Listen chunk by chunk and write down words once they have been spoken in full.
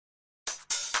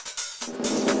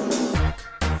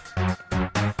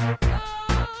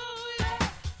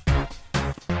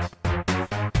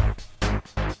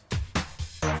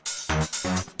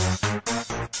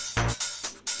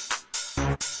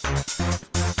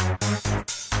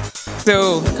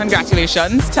So,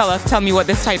 congratulations. Tell me what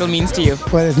this title means to you.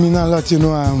 Well, it means a lot, you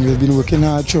know. We've been working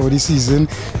hard throughout the season.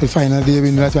 The final day, we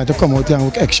know that we had to come out here and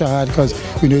work extra hard because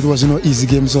we know it wasn't no easy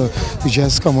game. So we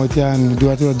just come out here and do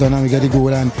what we've done, and we get the goal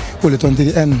and hold it on to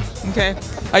the end. Okay.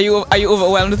 Are you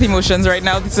overwhelmed with emotions right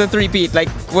now? This is a three-peat. Like,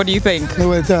 what do you think?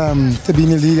 Well, to be in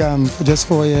the league for just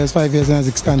 4 years, 5 years as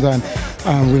it stands,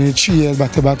 and winning 3 years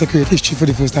back-to-back to create history for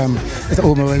the first time, it's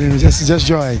overwhelming. It's just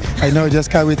joy. I know,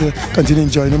 just can't wait to continue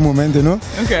enjoying the moment, you know.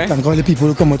 Okay. Thank all the people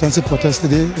who come out and support us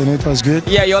today. You know, it was great.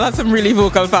 Yeah, you all have some really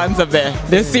vocal fans up there.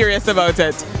 They're serious about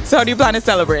it. So how do you plan to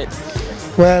celebrate?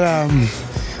 Well,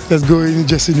 just go in the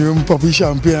dressing room, pop the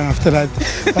champagne, and after that,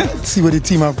 see what the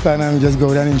team have planned, and just go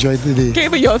out and enjoy it today. Okay,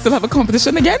 but you also have a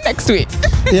competition again next week.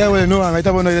 Yeah, well, no, I'm right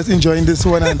about now just enjoying this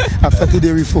one, and after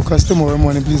today we focus tomorrow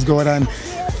morning. Please go out and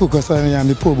focus on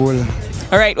the Pro Bowl.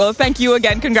 All right, well, thank you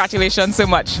again. Congratulations so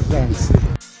much. Thanks.